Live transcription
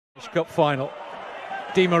Cup final.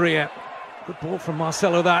 Di Maria. Good ball from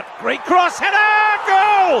Marcelo. That great cross header.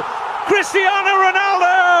 Goal! Cristiano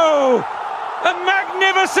Ronaldo! A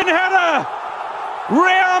magnificent header.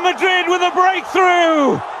 Real Madrid with a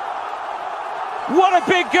breakthrough. What a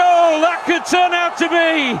big goal that could turn out to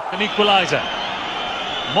be. An equaliser.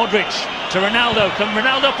 Modric to Ronaldo. Can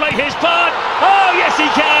Ronaldo play his part? Oh, yes, he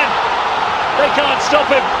can. They can't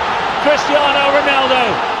stop him. Cristiano Ronaldo.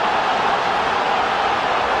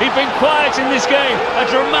 He'd been quiet in this game, a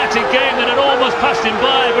dramatic game that had almost passed him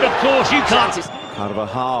by, but of course you can't.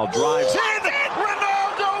 Carvajal drives in,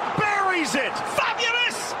 Ronaldo buries it!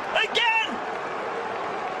 Fabulous! Again!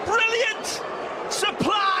 Brilliant!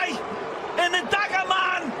 Supply in the dagger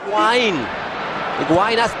man!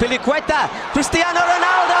 Higuain has Piliqueta. Cristiano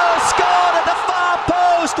Ronaldo scored at the far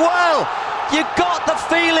post. Well, you got the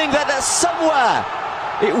feeling that somewhere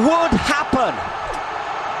it would happen.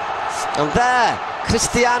 And there,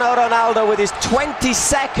 Cristiano Ronaldo with his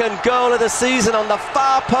 22nd goal of the season on the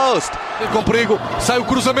far post. Com perigo, sai o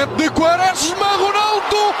cruzamento de Quaresma,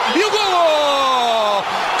 Ronaldo e o golo!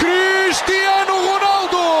 Cristiano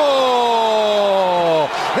Ronaldo!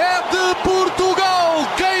 É de Portugal,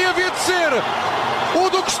 quem havia de ser o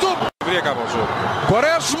do costume. Acaba o jogo.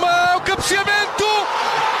 Quaresma, o cabeceamento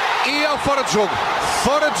e é o fora de jogo.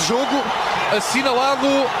 Fora de jogo,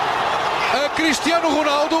 assinalado a Cristiano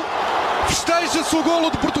Ronaldo. Festeja-se o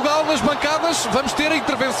golo de Portugal nas bancadas. Vamos ter a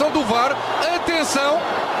intervenção do VAR. Atenção!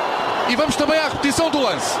 E vamos também à repetição do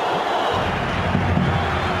lance.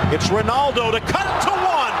 It's Ronaldo to cut it to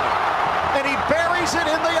one. And he buries it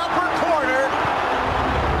in the upper corner.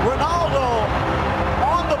 Ronaldo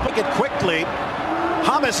on the pick it quickly.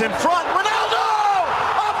 James in front. Ronaldo!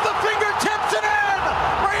 Off the fingertips and in!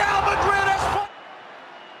 Real Madrid has...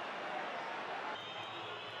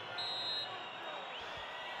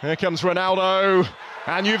 Here comes Ronaldo,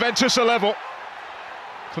 and Juventus are level.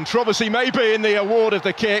 Controversy may be in the award of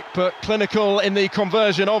the kick, but clinical in the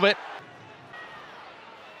conversion of it.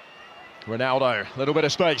 Ronaldo, a little bit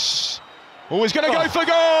of space. Oh, he's going to go for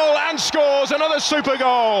goal, and scores another super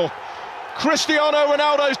goal. Cristiano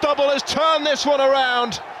Ronaldo's double has turned this one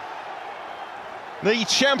around. The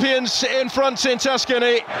champions in front in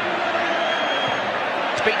Tuscany.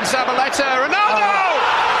 It's beaten Zabaleta, Ronaldo!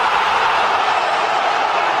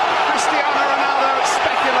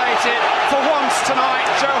 For once tonight,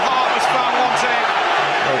 Joe Hart was found wanting.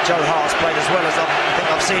 Well, Joe Hart's played as well as I think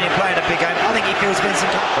I've seen him play in a big game. I think he feels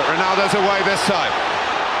Vincent. But Ronaldo's away this time.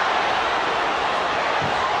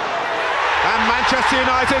 And Manchester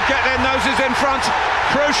United get their noses in front,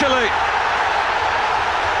 crucially.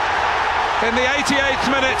 In the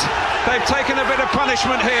 88th minute, they've taken a bit of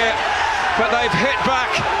punishment here, but they've hit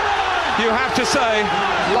back, you have to say.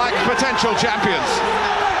 Like potential champions.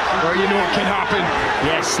 Well, you know what can happen.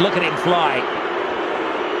 Yes, look at him fly.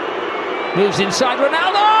 Moves inside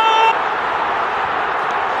Ronaldo!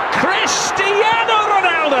 Cristiano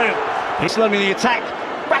Ronaldo! He's slowing the attack.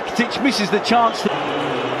 Rakitic misses the chance.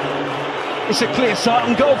 It's a clear sight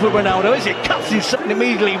and goal for Ronaldo, is it? Cuts inside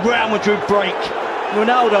immediately. Real Madrid break.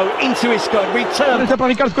 Ronaldo into his goal. Return. Para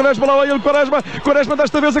Ricardo Quaresma, lá vai ele, Quaresma. Quaresma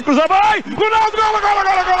desta vez a cruzar. Vai! Ronaldo, golo, golo,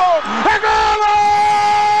 golo, golo! É golo!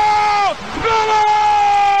 Golo!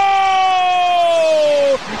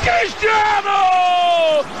 Cristiano!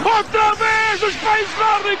 Outra vez os países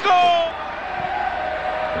nórdicos!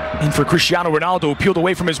 In for Cristiano Ronaldo, peeled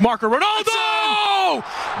away from his marker. Ronaldo!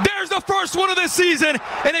 There's the first one of the season,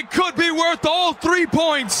 and it could be worth all 3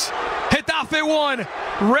 points. Getafe 1,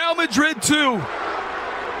 Real Madrid 2.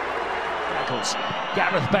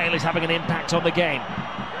 Gareth Bale is having an impact on the game.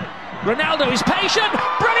 Ronaldo is patient.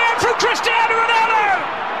 Brilliant from Cristiano Ronaldo!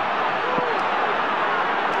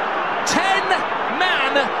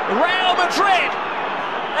 10-man Real Madrid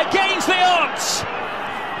against the odds.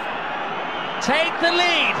 Take the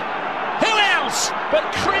lead. Who else but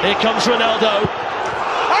Here comes Ronaldo.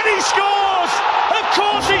 And he scores! Of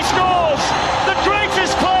course he scores! The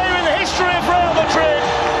greatest player in the history of Real Madrid.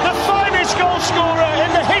 The finest goal scorer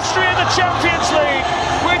in the history of the Champions League.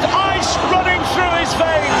 With ice running through his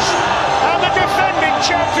veins. And the defending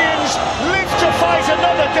champions live to fight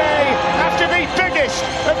another day after the biggest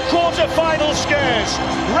of quarter-final scares.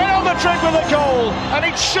 Real Madrid with a goal, and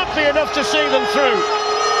it should be enough to see them through.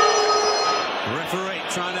 referee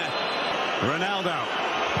trying to Ronaldo